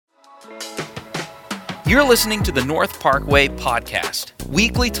You're listening to the North Parkway Podcast,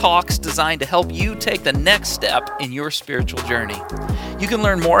 weekly talks designed to help you take the next step in your spiritual journey. You can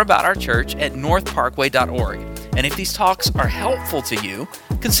learn more about our church at northparkway.org. And if these talks are helpful to you,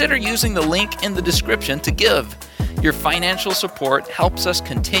 consider using the link in the description to give. Your financial support helps us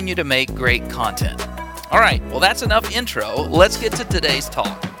continue to make great content. All right, well, that's enough intro. Let's get to today's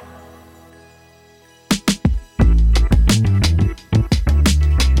talk.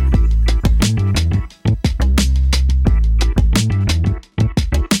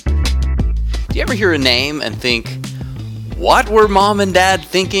 Do you ever hear a name and think, what were mom and dad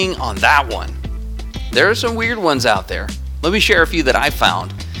thinking on that one? There are some weird ones out there. Let me share a few that I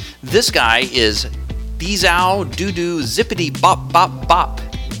found. This guy is Bezow Doo-Doo Zippity Bop Bop Bop.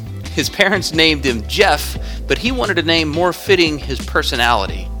 His parents named him Jeff, but he wanted a name more fitting his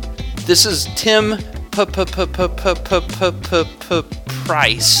personality. This is Tim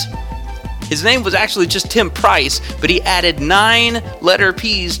Price. His name was actually just Tim Price, but he added 9 letter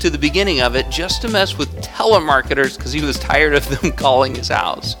P's to the beginning of it just to mess with telemarketers because he was tired of them calling his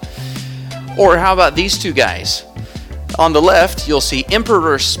house. Or how about these two guys? On the left, you'll see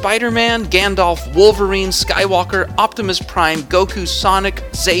Emperor Spider-Man, Gandalf, Wolverine, Skywalker, Optimus Prime, Goku, Sonic,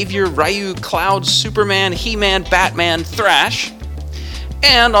 Xavier, Ryu, Cloud, Superman, He-Man, Batman, Thrash.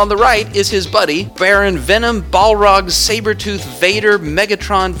 And on the right is his buddy, Baron, Venom, Balrog, Sabretooth, Vader,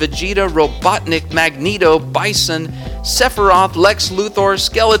 Megatron, Vegeta, Robotnik, Magneto, Bison, Sephiroth, Lex Luthor,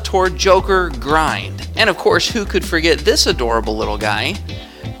 Skeletor, Joker, Grind. And of course, who could forget this adorable little guy?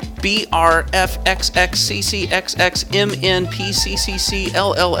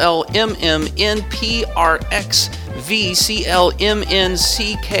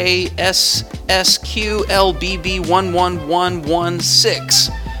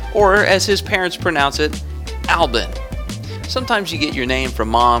 or as his parents pronounce it, Albin. Sometimes you get your name from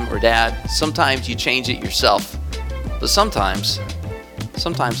mom or dad, sometimes you change it yourself, but sometimes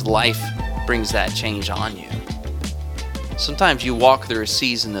life brings that change on you. Sometimes you walk through a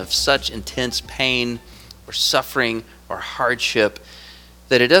season of such intense pain or suffering or hardship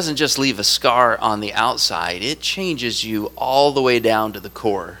that it doesn't just leave a scar on the outside, it changes you all the way down to the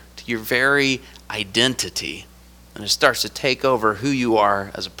core, to your very identity, and it starts to take over who you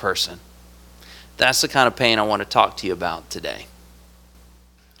are as a person. That's the kind of pain I want to talk to you about today.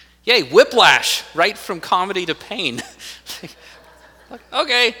 Yay, whiplash, right from comedy to pain.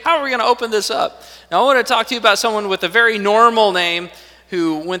 Okay, how are we going to open this up? Now, I want to talk to you about someone with a very normal name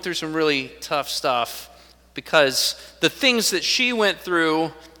who went through some really tough stuff, because the things that she went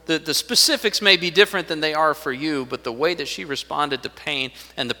through, the specifics may be different than they are for you, but the way that she responded to pain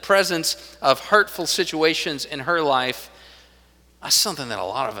and the presence of hurtful situations in her life, that's something that a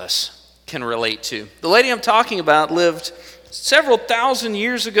lot of us can relate to. The lady I'm talking about lived several thousand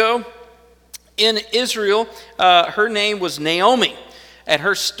years ago in Israel. Her name was Naomi. And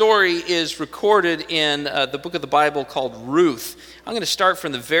her story is recorded in the book of the Bible called Ruth. I'm going to start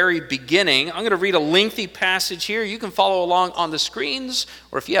from the very beginning. I'm going to read a lengthy passage here. You can follow along on the screens,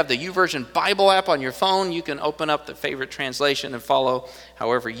 or if you have the YouVersion Bible app on your phone, you can open up the favorite translation and follow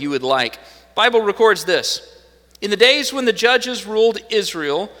however you would like. Bible records this: In the days when the judges ruled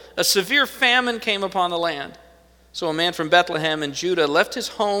Israel, a severe famine came upon the land. So a man from Bethlehem in Judah left his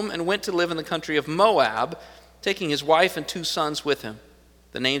home and went to live in the country of Moab, taking his wife and 2 sons with him.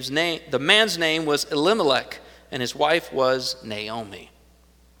 The man's name was Elimelech, and his wife was Naomi.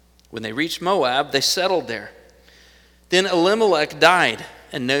 When they reached Moab, they settled there. Then Elimelech died,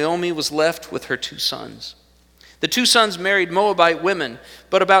 and Naomi was left with her 2 sons. The 2 sons married Moabite women,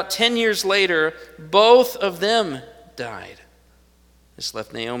 but about 10 years later, both of them died. This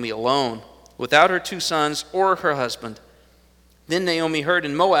left Naomi alone, without her 2 sons or her husband. Then Naomi heard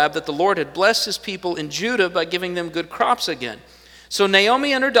in Moab that the Lord had blessed his people in Judah by giving them good crops again. So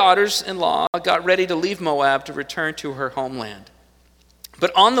Naomi and her daughters-in-law got ready to leave Moab to return to her homeland.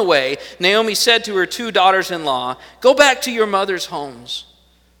 But on the way, Naomi said to her 2 daughters-in-law, "Go back to your mother's homes.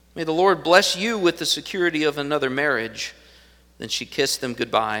 May the Lord bless you with the security of another marriage." Then she kissed them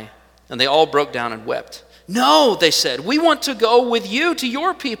goodbye, and they all broke down and wept. "No," they said, "we want to go with you to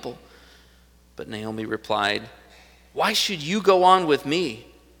your people." But Naomi replied, "Why should you go on with me?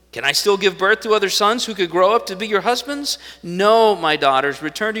 Can I still give birth to other sons who could grow up to be your husbands? No, my daughters,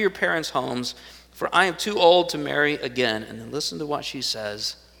 return to your parents' homes, for I am too old to marry again." And then listen to what she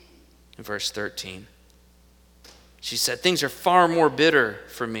says in verse 13. She said, "Things are far more bitter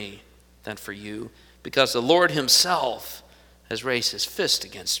for me than for you, because the Lord himself has raised his fist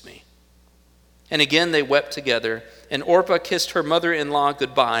against me." And again they wept together, and Orpah kissed her mother-in-law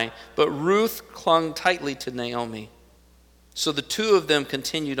goodbye, but Ruth clung tightly to Naomi. So the 2 of them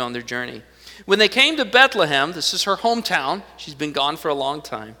continued on their journey. When they came to Bethlehem, this is her hometown. She's been gone for a long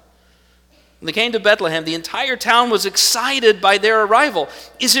time. When they came to Bethlehem, the entire town was excited by their arrival.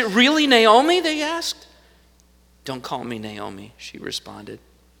 "Is it really Naomi?" they asked. "Don't call me Naomi," she responded.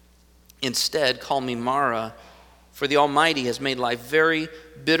 "Instead, call me Mara, for the Almighty has made life very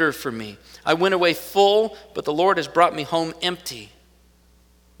bitter for me. I went away full, but the Lord has brought me home empty.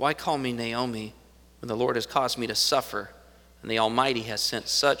 Why call me Naomi when the Lord has caused me to suffer, and the Almighty has sent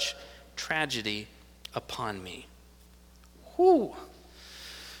such tragedy upon me?" Whew.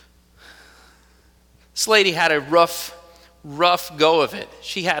 This lady had a rough go of it.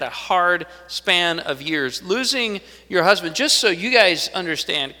 She had a hard span of years. Losing your husband, just so you guys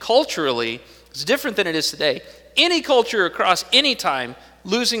understand, culturally, it's different than it is today. Any culture across any time,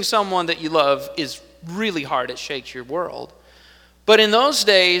 losing someone that you love is really hard. It shakes your world. But in those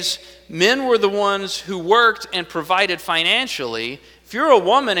days, men were the ones who worked and provided financially. If you're a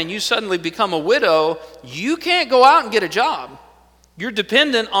woman and you suddenly become a widow, you can't go out and get a job. You're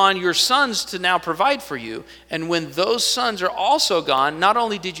dependent on your sons to now provide for you. And when those sons are also gone, not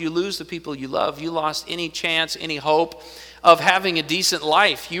only did you lose the people you love, you lost any chance, any hope of having a decent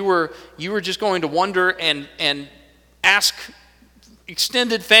life. You were just going to wonder and ask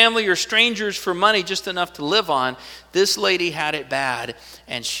extended family or strangers for money just enough to live on. This lady had it bad,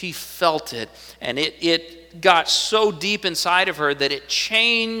 and she felt it. And it got so deep inside of her that it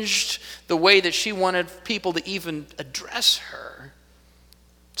changed the way that she wanted people to even address her.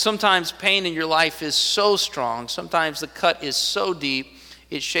 Sometimes pain in your life is so strong. Sometimes the cut is so deep,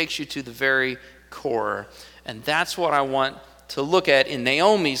 it shakes you to the very core. And that's what I want to look at in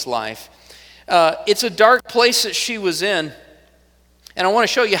Naomi's life. It's a dark place that she was in. And I want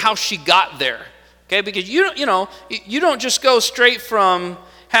to show you how she got there. Okay, because you don't just go straight from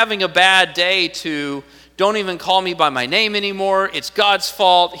having a bad day to don't even call me by my name anymore. It's God's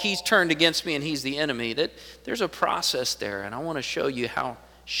fault. He's turned against me and he's the enemy. There's a process there, and I want to show you how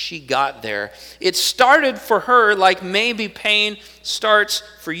she got there. It started for her like maybe pain starts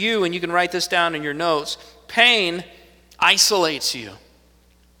for you, and you can write this down in your notes. Pain isolates you.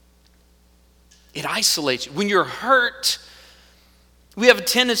 It isolates you. When you're hurt, we have a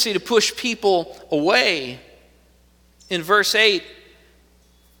tendency to push people away. In verse 8,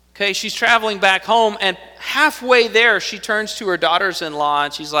 okay, she's traveling back home, and halfway there, she turns to her daughters-in-law,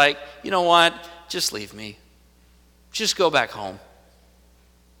 and she's like, "You know what? Just leave me. Just go back home.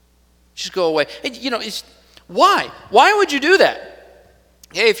 Just go away." And, why? Why would you do that?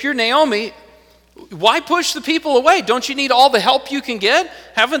 Hey, if you're Naomi, why push the people away? Don't you need all the help you can get?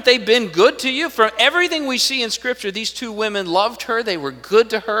 Haven't they been good to you? From everything we see in Scripture, these two women loved her. They were good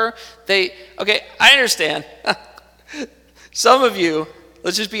to her. I understand. Some of you,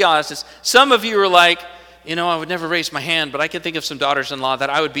 let's just be honest, some of you are like, I would never raise my hand, but I can think of some daughters-in-law that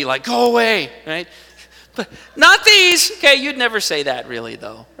I would be like, "Go away," right? But not these. Okay, you'd never say that really,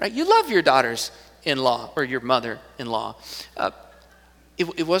 though, right? You love your daughters-in-law or your mother-in-law.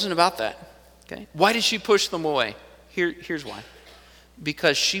 It wasn't about that. Okay, why did she push them away? Here's why.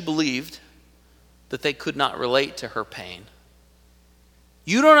 Because she believed that they could not relate to her pain.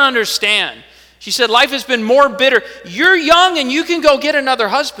 You don't understand. She said, "Life has been more bitter. You're young and you can go get another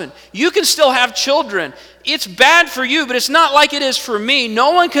husband. You can still have children. It's bad for you, but it's not like it is for me.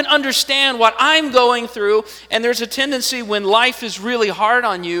 No one can understand what I'm going through." And there's a tendency when life is really hard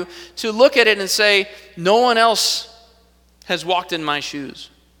on you to look at it and say, "No one else has walked in my shoes.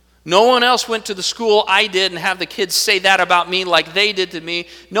 No one else went to the school I did," and have the kids say that about me like they did to me.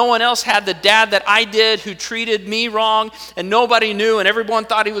 "No one else had the dad that I did who treated me wrong, and nobody knew, and everyone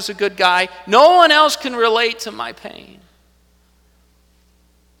thought he was a good guy. No one else can relate to my pain."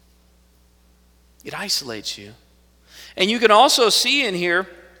 It isolates you. And you can also see in here,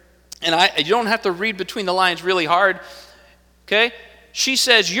 and you don't have to read between the lines really hard, okay? She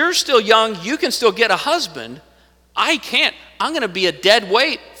says, "You're still young, you can still get a husband. I can't. I'm going to be a dead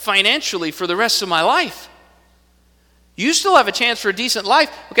weight financially for the rest of my life. You still have a chance for a decent life."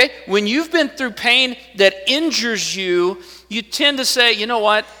 Okay? When you've been through pain that injures you, you tend to say, "You know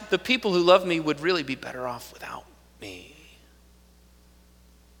what? The people who love me would really be better off without me.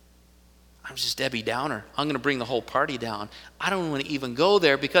 I'm just Debbie Downer. I'm going to bring the whole party down. I don't want to even go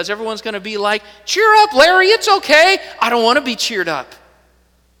there because everyone's going to be like, 'Cheer up, Larry, it's okay.' I don't want to be cheered up.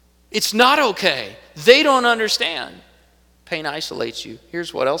 It's not okay." They don't understand. Pain isolates you.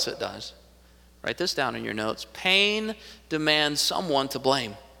 Here's what else it does. Write this down in your notes. Pain demands someone to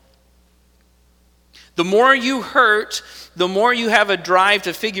blame. The more you hurt, the more you have a drive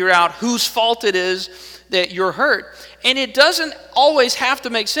to figure out whose fault it is that you're hurt. And it doesn't always have to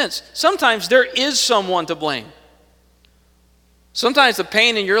make sense. Sometimes there is someone to blame. Sometimes the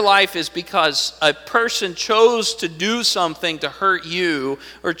pain in your life is because a person chose to do something to hurt you,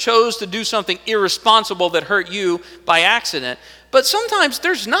 or chose to do something irresponsible that hurt you by accident. But sometimes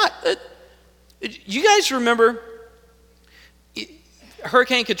there's not. You guys remember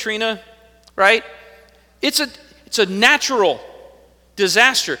Hurricane Katrina, right? It's a natural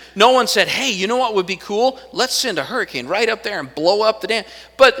disaster. No one said, hey, you know what would be cool? Let's send a hurricane right up there and blow up the dam.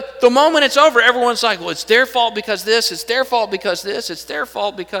 But the moment it's over, everyone's like, well, it's their fault because this, it's their fault because this, it's their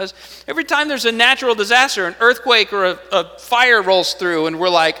fault because... Every time there's a natural disaster, an earthquake or a fire rolls through, and we're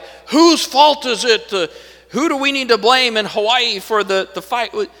like, whose fault is it? Who do we need to blame in Hawaii for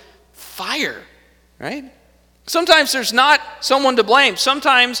the fire, right? Sometimes there's not someone to blame.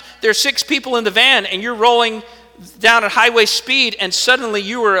 Sometimes there's 6 people in the van, and you're rolling down at highway speed, and suddenly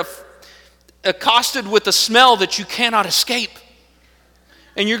you are accosted with a smell that you cannot escape.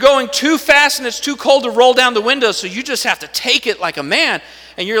 And you're going too fast, and it's too cold to roll down the window, so you just have to take it like a man.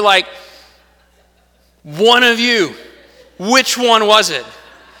 And you're like, one of you, which one was it?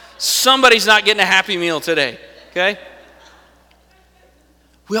 Somebody's not getting a Happy Meal today, okay?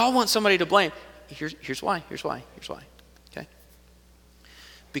 We all want somebody to blame. Here's why, okay?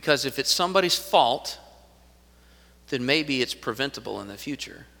 Because if it's somebody's fault, then maybe it's preventable in the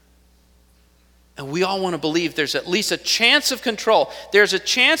future. And we all want to believe there's at least a chance of control. There's a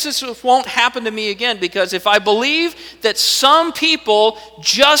chance this won't happen to me again, because if I believe that some people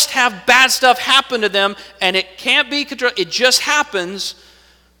just have bad stuff happen to them and it can't be controlled, it just happens,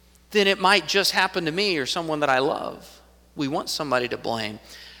 then it might just happen to me or someone that I love. We want somebody to blame.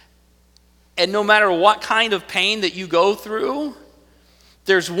 And no matter what kind of pain that you go through,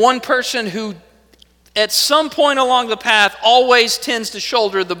 there's one person who at some point along the path always tends to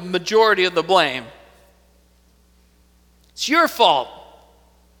shoulder the majority of the blame. It's your fault.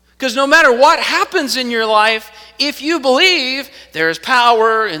 Because no matter what happens in your life, if you believe there's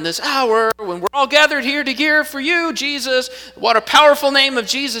power in this hour, when we're all gathered here to hear for you, Jesus, what a powerful name of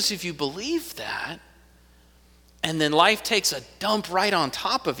Jesus, if you believe that, and then life takes a dump right on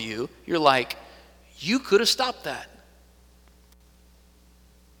top of you, you're like, you could have stopped that.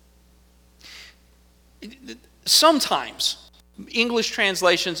 Sometimes English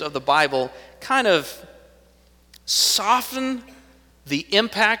translations of the Bible kind of soften the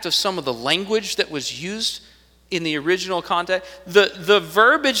impact of some of the language that was used in the original context. The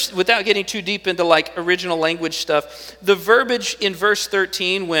verbiage, without getting too deep into like original language stuff, the verbiage in verse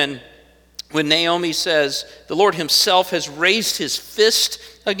 13 when Naomi says, the Lord himself has raised his fist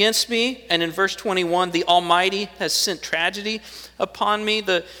against me, and in verse 21, the Almighty has sent tragedy upon me,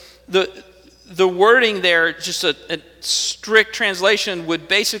 the wording there, just a strict translation, would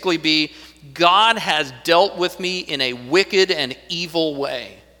basically be, God has dealt with me in a wicked and evil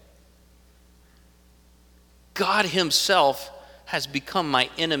way. God himself has become my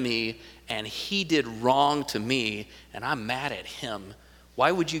enemy, and he did wrong to me, and I'm mad at him.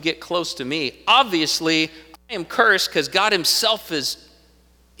 Why would you get close to me? Obviously, I am cursed because God himself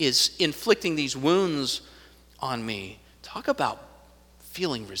is inflicting these wounds on me. Talk about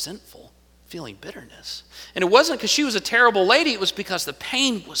feeling resentful, feeling bitterness. And it wasn't because she was a terrible lady. It was because the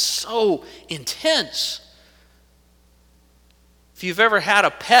pain was so intense. If you've ever had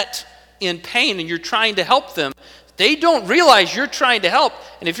a pet in pain and you're trying to help them, they don't realize you're trying to help.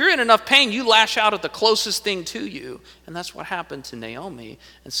 And if you're in enough pain, you lash out at the closest thing to you. And that's what happened to Naomi.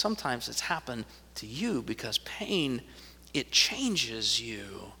 And sometimes it's happened to you because pain, it changes you.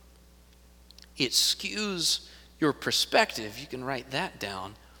 It skews your perspective. You can write that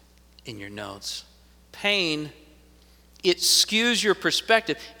down in your notes. Pain, it skews your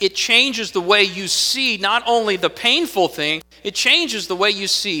perspective. It changes the way you see not only the painful thing, it changes the way you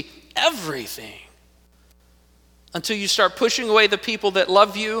see everything. Until you start pushing away the people that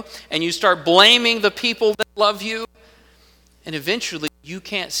love you, and you start blaming the people that love you, and eventually you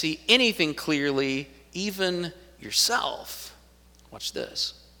can't see anything clearly, even yourself. Watch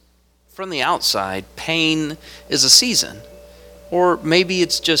this. From the outside, pain is a season. Or maybe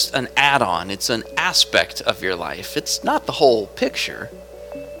it's just an add-on. It's an aspect of your life. It's not the whole picture.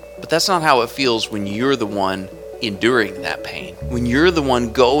 But that's not how it feels when you're the one enduring that pain. When you're the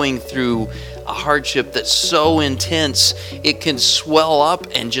one going through a hardship that's so intense, it can swell up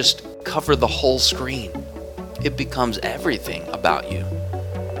and just cover the whole screen. It becomes everything about you.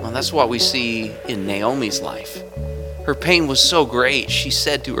 Well, that's what we see in Naomi's life. Her pain was so great, she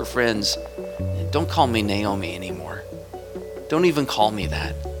said to her friends, "Don't call me Naomi anymore. Don't even call me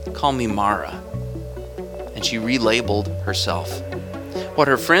that. Call me Mara." And she relabeled herself. What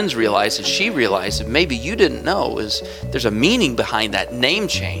her friends realized, and she realized, that maybe you didn't know, is there's a meaning behind that name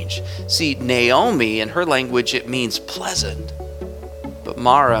change. See, Naomi, in her language, it means pleasant.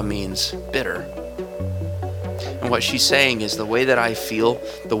 Mara means bitter. And what she's saying is the way that I feel,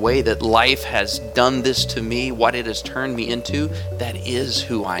 the way that life has done this to me, what it has turned me into, that is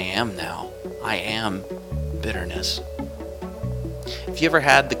who I am now. I am bitterness. Have you ever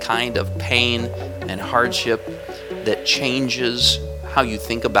had the kind of pain and hardship that changes how you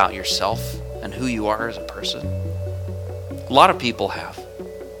think about yourself and who you are as a person? A lot of people have.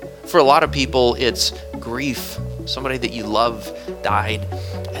 For a lot of people, it's grief. Somebody that you love died,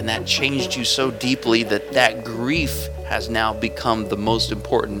 and that changed you so deeply that that grief has now become the most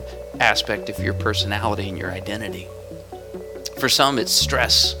important aspect of your personality and your identity. For some, it's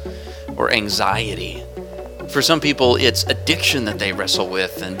stress or anxiety. For some people, it's addiction that they wrestle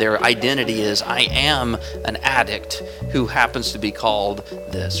with, and their identity is, I am an addict who happens to be called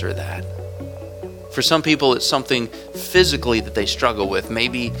this or that. For some people, it's something physically that they struggle with.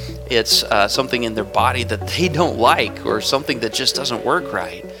 Maybe it's something in their body that they don't like, or something that just doesn't work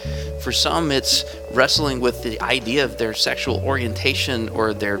right. For some, it's wrestling with the idea of their sexual orientation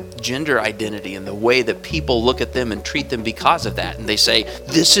or their gender identity and the way that people look at them and treat them because of that. And they say,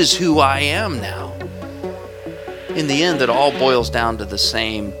 this is who I am now. In the end, it all boils down to the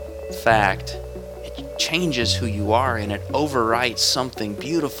same fact. It changes who you are, and it overwrites something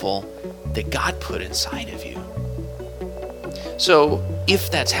beautiful that God put inside of you. So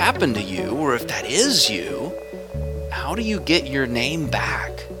if that's happened to you, or if that is you, how do you get your name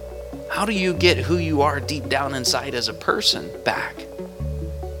back? How do you get who you are deep down inside as a person back?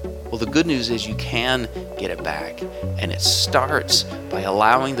 Well, the good news is you can get it back, and it starts by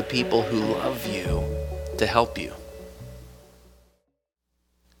allowing the people who love you to help you.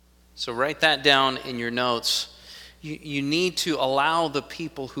 So write that down in your notes. You need to allow the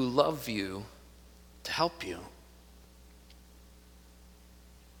people who love you to help you.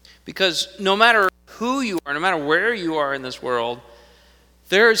 Because no matter who you are, no matter where you are in this world,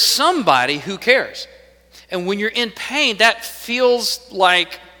 there's somebody who cares. And when you're in pain, that feels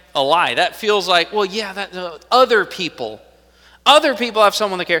like a lie. That feels like, well, yeah, other people have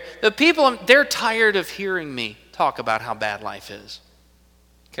someone that cares. The people, they're tired of hearing me talk about how bad life is.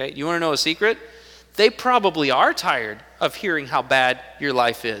 Okay, you want to know a secret? They probably are tired of hearing how bad your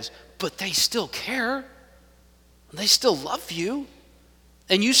life is, but they still care. They still love you.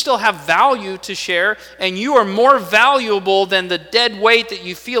 And you still have value to share, and you are more valuable than the dead weight that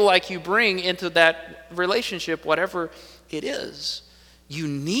you feel like you bring into that relationship, whatever it is. You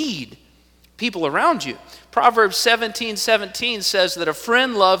need people around you. Proverbs 17:17 says that a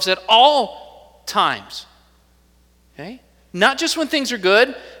friend loves at all times. Okay? Not just when things are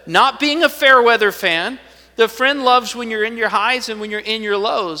good, not being a fair weather fan. The friend loves when you're in your highs and when you're in your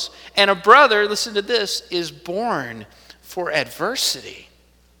lows. And a brother, listen to this, is born for adversity.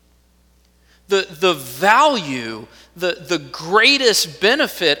 The value, the greatest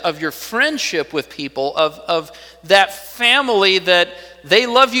benefit of your friendship with people, of that family that they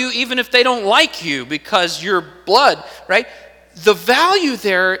love you even if they don't like you because you're blood, right? The value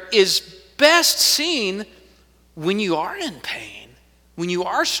there is best seen when you are in pain, when you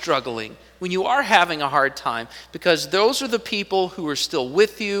are struggling, when you are having a hard time, because those are the people who are still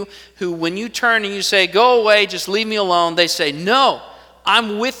with you, who when you turn and you say, go away, just leave me alone, they say, no,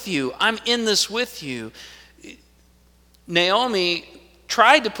 I'm with you. I'm in this with you. Naomi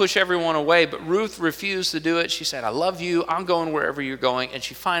tried to push everyone away, but Ruth refused to do it. She said, I love you. I'm going wherever you're going. And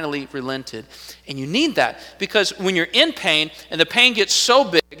she finally relented. And you need that, because when you're in pain and the pain gets so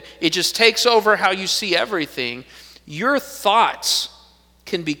big, it just takes over how you see everything. Your thoughts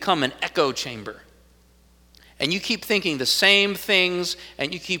can become an echo chamber. And you keep thinking the same things,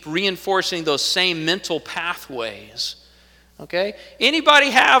 and you keep reinforcing those same mental pathways. Okay?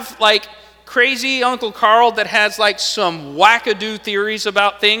 Anybody have like crazy Uncle Carl that has like some wackadoo theories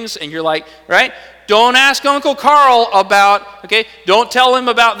about things, and you're like, right? Don't ask Uncle Carl about, okay? Don't tell him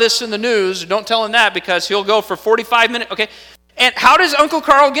about this in the news. Don't tell him that, because he'll go for 45 minutes, okay? And how does Uncle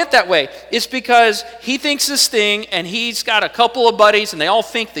Carl get that way? It's because he thinks this thing, and he's got a couple of buddies, and they all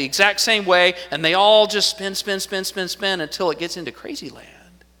think the exact same way, and they all just spin until it gets into crazy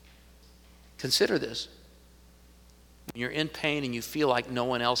land. Consider this. When you're in pain and you feel like no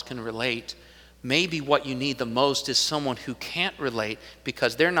one else can relate, maybe what you need the most is someone who can't relate,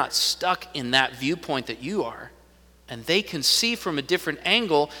 because they're not stuck in that viewpoint that you are. And they can see from a different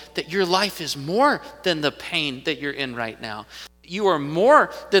angle that your life is more than the pain that you're in right now. You are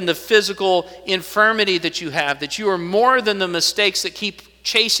more than the physical infirmity that you have, that you are more than the mistakes that keep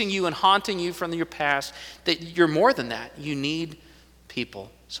chasing you and haunting you from your past, that you're more than that. You need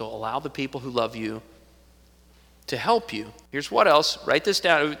people. So allow the people who love you to help you. Here's what else. Write this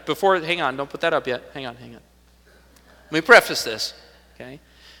down. Hang on, don't put that up yet. Hang on. Let me preface this. okay?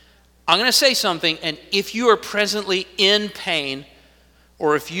 I'm going to say something, and if you are presently in pain,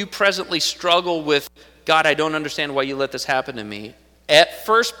 or if you presently struggle with, God, I don't understand why you let this happen to me, at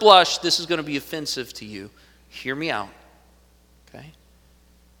first blush, this is going to be offensive to you. Hear me out, okay?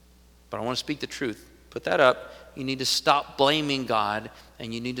 But I want to speak the truth. Put that up. You need to stop blaming God,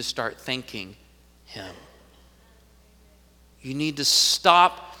 and you need to start thanking him. You need to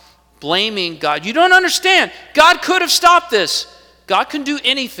stop blaming God. You don't understand. God could have stopped this. God can do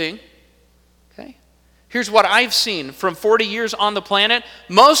anything. Okay? Here's what I've seen from 40 years on the planet.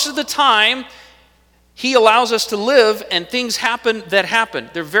 Most of the time, he allows us to live and things happen that happen.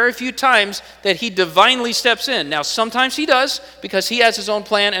 There are very few times that he divinely steps in. Now, sometimes he does because he has his own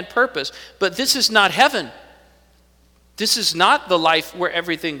plan and purpose. But this is not heaven. This is not the life where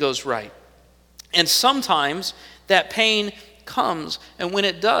everything goes right. And sometimes that pain comes. And when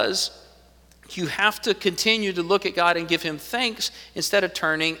it does, you have to continue to look at God and give him thanks instead of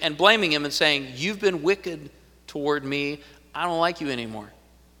turning and blaming him and saying, you've been wicked toward me. I don't like you anymore.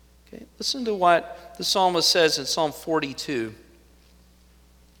 Okay, listen to what the psalmist says in Psalm 42.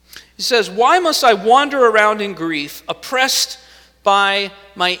 He says, why must I wander around in grief, oppressed by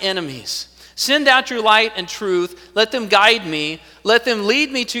my enemies? Send out your light and truth. Let them guide me. Let them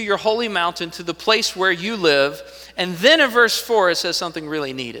lead me to your holy mountain, to the place where you live. And then in verse 4, it says something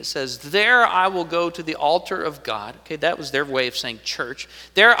really neat. It says, there I will go to the altar of God. Okay, that was their way of saying church.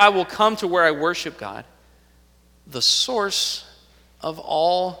 There I will come to where I worship God, the source of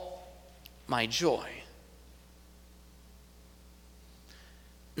all my joy.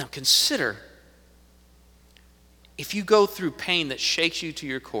 Now consider, if you go through pain that shakes you to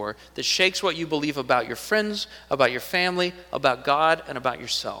your core, that shakes what you believe about your friends, about your family, about God, and about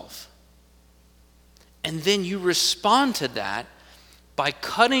yourself, and then you respond to that by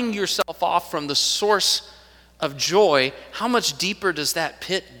cutting yourself off from the source of joy, how much deeper does that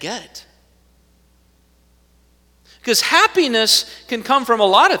pit get? Because happiness can come from a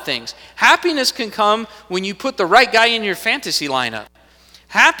lot of things. Happiness can come when you put the right guy in your fantasy lineup.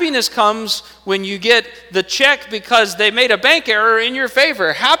 Happiness comes when you get the check because they made a bank error in your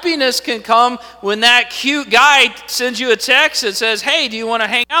favor. Happiness can come when that cute guy sends you a text that says, hey, do you want to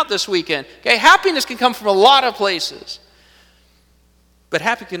hang out this weekend? Okay, happiness can come from a lot of places. But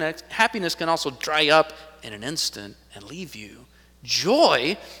happiness can also dry up in an instant and leave you.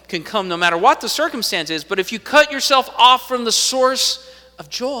 Joy can come no matter what the circumstance is, but if you cut yourself off from the source of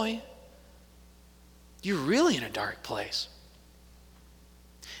joy, you're really in a dark place.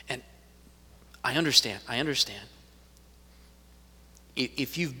 I understand.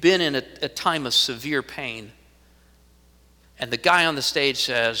 If you've been in a time of severe pain and the guy on the stage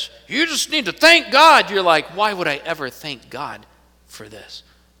says, you just need to thank God, you're like, why would I ever thank God for this?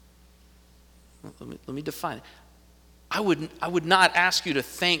 Let me define it. I would not ask you to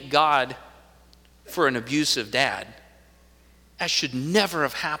thank God for an abusive dad. That should never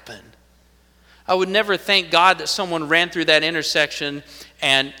have happened. I would never thank God that someone ran through that intersection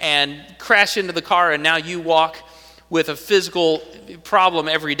and crashed into the car and now you walk with a physical problem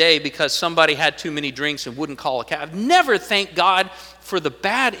every day because somebody had too many drinks and wouldn't call a cab. Never thank God for the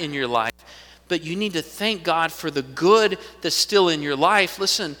bad in your life, but you need to thank God for the good that's still in your life.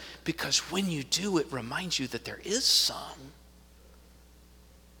 Listen, because when you do, it reminds you that there is some.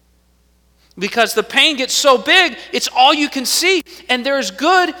 Because the pain gets so big, it's all you can see. And there's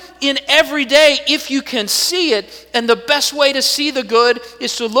good in every day if you can see it. And the best way to see the good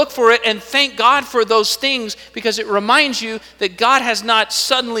is to look for it and thank God for those things, because it reminds you that God has not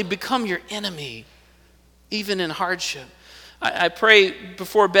suddenly become your enemy, even in hardship. I pray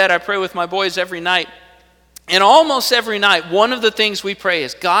before bed, I pray with my boys every night. And almost every night, one of the things we pray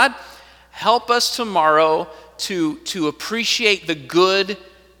is, God, help us tomorrow to appreciate the good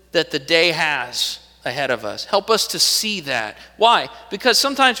that the day has ahead of us. Help us to see that. Why? Because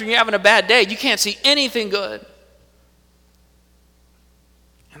sometimes when you're having a bad day, you can't see anything good.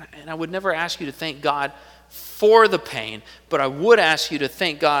 And I would never ask you to thank God for the pain, but I would ask you to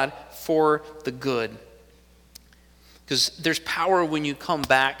thank God for the good. Because there's power when you come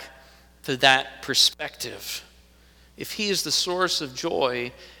back to that perspective. If he is the source of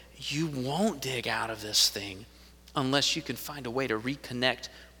joy, you won't dig out of this thing unless you can find a way to reconnect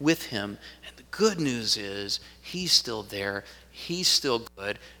with him. And the good news is he's still there, he's still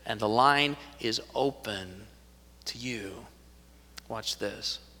good, and the line is open to you. Watch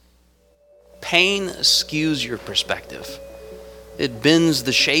this. Pain skews your perspective. It bends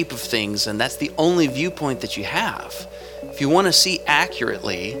the shape of things, and that's the only viewpoint that you have. If you want to see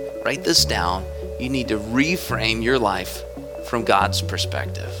accurately, write this down, you need to reframe your life from God's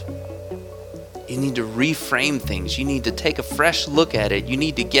perspective. You need to reframe things. You need to take a fresh look at it. You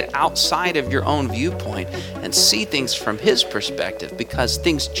need to get outside of your own viewpoint and see things from his perspective, because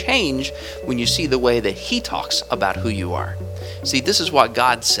things change when you see the way that he talks about who you are. See, this is what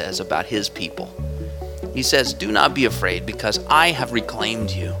God says about his people. He says, do not be afraid, because I have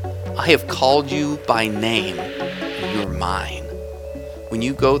reclaimed you. I have called you by name, and you're mine. When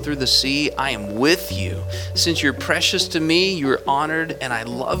you go through the sea, I am with you. Since you're precious to me, you're honored, and I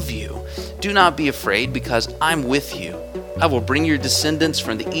love you. Do not be afraid, because I'm with you. I will bring your descendants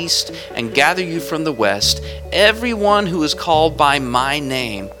from the east and gather you from the west, everyone who is called by my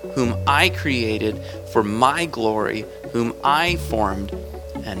name, whom I created for my glory, whom I formed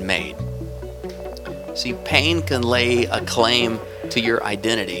and made. See, pain can lay a claim to your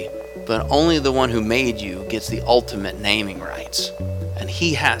identity, but only the one who made you gets the ultimate naming rights. And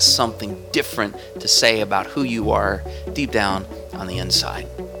he has something different to say about who you are deep down on the inside.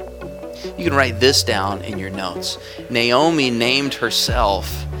 You can write this down in your notes. Naomi named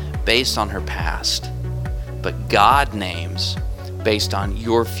herself based on her past, but God names based on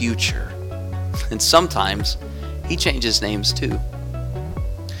your future. And sometimes he changes names too.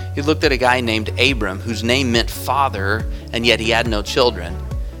 He looked at a guy named Abram, whose name meant father, and yet he had no children.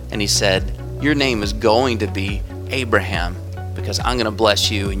 And he said, your name is going to be Abraham, because I'm going to bless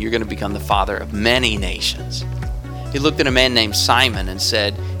you and you're going to become the father of many nations. He looked at a man named Simon and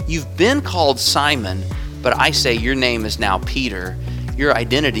said, you've been called Simon, but I say your name is now Peter. Your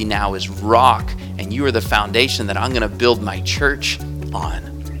identity now is rock, and you are the foundation that I'm going to build my church on.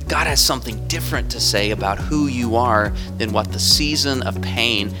 God has something different to say about who you are than what the season of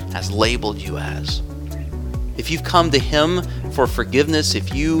pain has labeled you as. If you've come to him for forgiveness,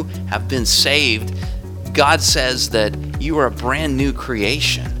 if you have been saved, God says that you are a brand new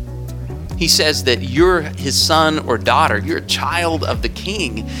creation. He says that you're his son or daughter. You're a child of the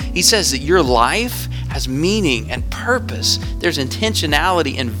King. He says that your life has meaning and purpose. There's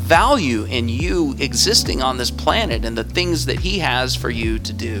intentionality and value in you existing on this planet and the things that he has for you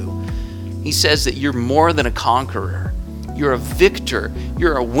to do. He says that you're more than a conqueror. You're a victor.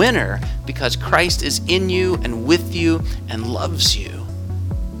 You're a winner because Christ is in you and with you and loves you.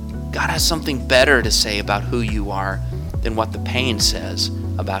 God has something better to say about who you are than what the pain says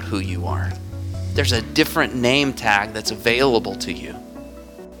about who you are. There's a different name tag that's available to you.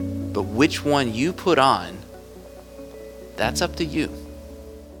 But which one you put on, that's up to you.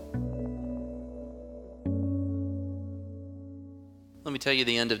 Let me tell you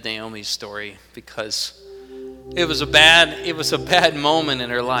the end of Naomi's story, because it was a bad moment in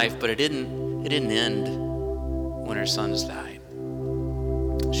her life, but it didn't end when her sons died.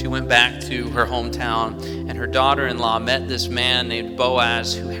 She went back to her hometown, and her daughter-in-law met this man named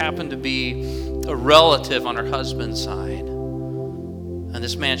Boaz, who happened to be a relative on her husband's side. And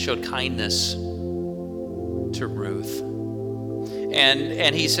this man showed kindness to Ruth.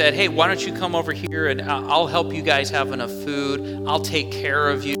 And he said, hey, why don't you come over here and I'll help you guys have enough food. I'll take care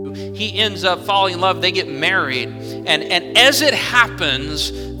of you. He ends up falling in love. They get married. And as it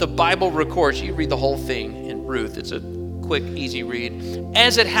happens, the Bible records, you read the whole thing in Ruth. It's a quick, easy read.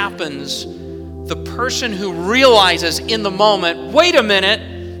 As it happens, the person who realizes in the moment, wait a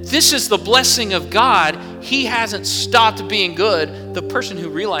minute, this is the blessing of God. He hasn't stopped being good. The person who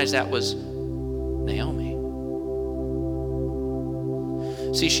realized that was Naomi.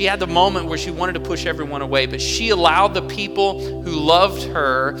 See, she had the moment where she wanted to push everyone away, but she allowed the people who loved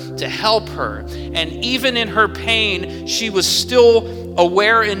her to help her. And even in her pain, she was still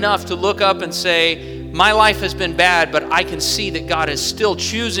aware enough to look up and say, my life has been bad, but I can see that God is still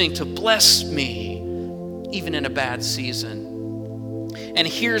choosing to bless me, even in a bad season. And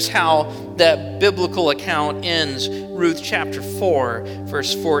here's how that biblical account ends. Ruth chapter 4,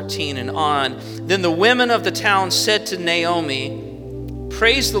 verse 14 and on. Then the women of the town said to Naomi,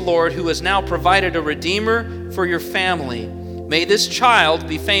 praise the Lord who has now provided a redeemer for your family. May this child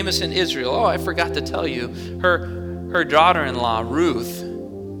be famous in Israel. Oh, I forgot to tell you, her daughter-in-law,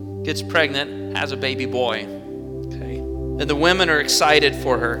 Ruth, gets pregnant, has a baby boy. Okay. And the women are excited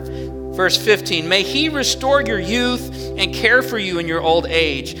for her. Verse 15, may he restore your youth and care for you in your old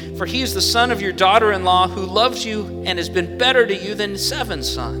age, for he is the son of your daughter-in-law who loves you and has been better to you than 7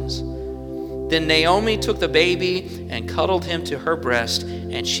 sons. Then Naomi took the baby and cuddled him to her breast,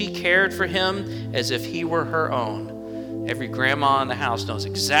 and she cared for him as if he were her own. Every grandma in the house knows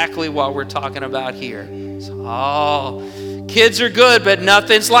exactly what we're talking about here. So, kids are good, but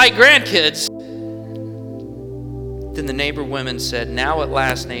nothing's like grandkids. Then the neighbor women said, now at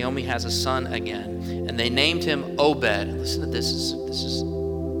last Naomi has a son again. And they named him Obed. Listen to this.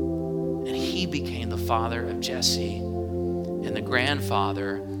 And he became the father of Jesse and the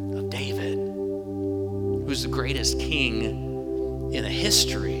grandfather of David. who's the greatest king in the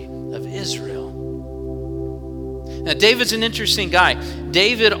history of Israel. Now, David's an interesting guy.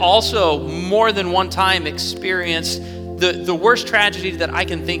 David also, more than one time, experienced the worst tragedy that I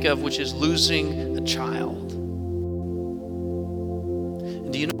can think of, which is losing a child.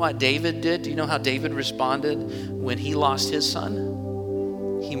 And do you know what David did? Do you know how David responded when he lost his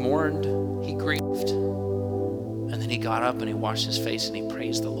son? He mourned, he grieved, and then he got up and he washed his face and he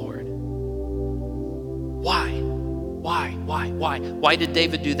praised the Lord. Why? Why did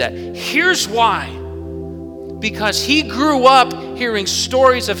David do that? Here's why. Because he grew up hearing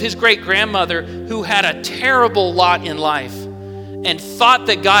stories of his great-grandmother who had a terrible lot in life and thought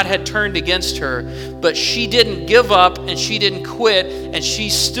that God had turned against her, but she didn't give up and she didn't quit, and she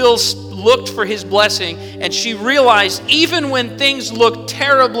still looked for his blessing, and she realized even when things look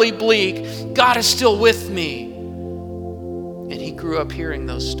terribly bleak, God is still with me. And he grew up hearing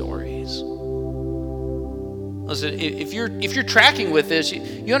those stories. Listen, if you're tracking with this,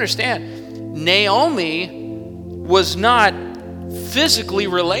 you understand, Naomi was not physically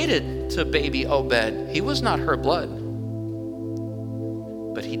related to baby Obed. He was not her blood.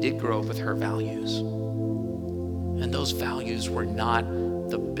 But he did grow up with her values. And those values were not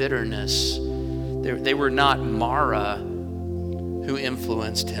the bitterness. They were not Mara who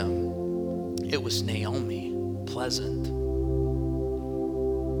influenced him. It was Naomi, pleasant.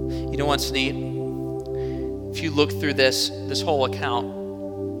 You know what's neat? If you look through this whole account,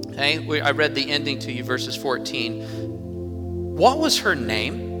 okay, I read the ending to you, verses 14. What was her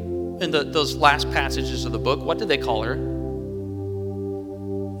name in those last passages of the book? What did they call her?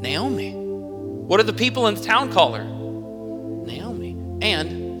 Naomi. What do the people in the town call her? Naomi.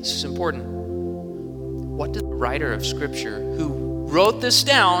 And, this is important, what did the writer of Scripture, who wrote this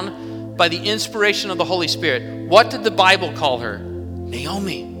down by the inspiration of the Holy Spirit, what did the Bible call her?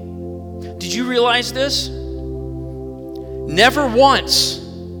 Naomi. Did you realize this? Never once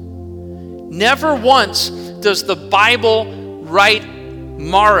does the Bible write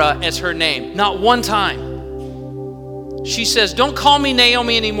Mara as her name. Not one time. She says, don't call me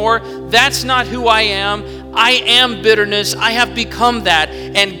Naomi anymore. That's not who I am. I am bitterness. I have become that.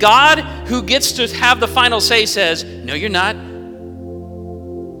 And God, who gets to have the final say, says, no, you're not.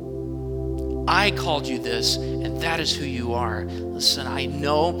 I called you this, and that is who you are. Listen, I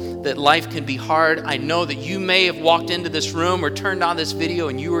know that life can be hard. I know that you may have walked into this room or turned on this video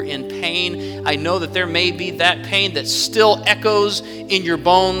and you were in pain. I know that there may be that pain that still echoes in your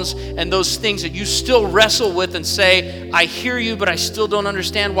bones, and those things that you still wrestle with and say, I hear you, but I still don't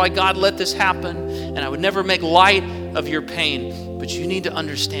understand why God let this happen. And I would never make light of your pain. But you need to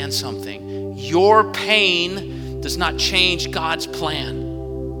understand something. Your pain does not change God's plan.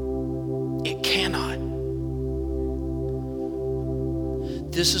 It cannot.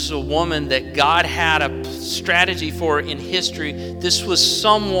 This is a woman that God had a strategy for in history. This was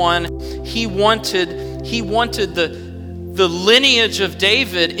someone he wanted the lineage of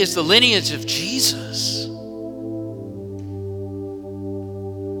David is the lineage of Jesus.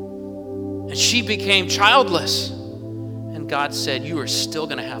 And she became childless. And God said, you are still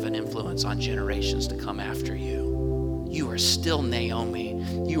going to have an influence on generations to come after you. You are still Naomi.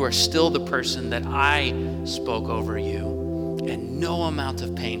 You are still the person that I spoke over you. And no amount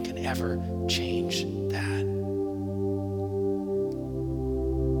of pain can ever change that.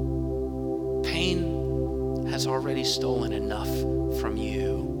 Pain has already stolen enough from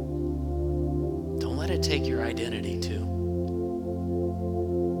you. Don't let it take your identity too.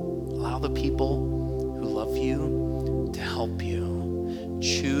 Allow the people who love you to help you.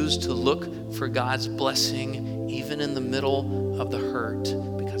 Choose to look for God's blessing even in the middle of the hurt,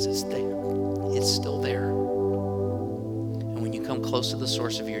 because it's there. It's still there. And when you come close to the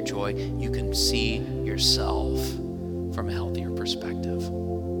source of your joy, you can see yourself from a healthier perspective.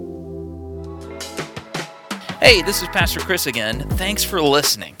 Hey, this is Pastor Chris again. Thanks for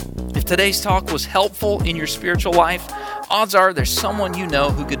listening. If today's talk was helpful in your spiritual life, odds are there's someone you know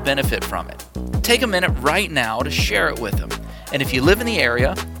who could benefit from it. Take a minute right now to share it with them. And if you live in the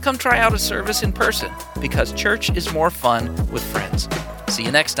area, come try out a service in person, because church is more fun with friends. See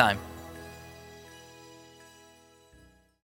you next time.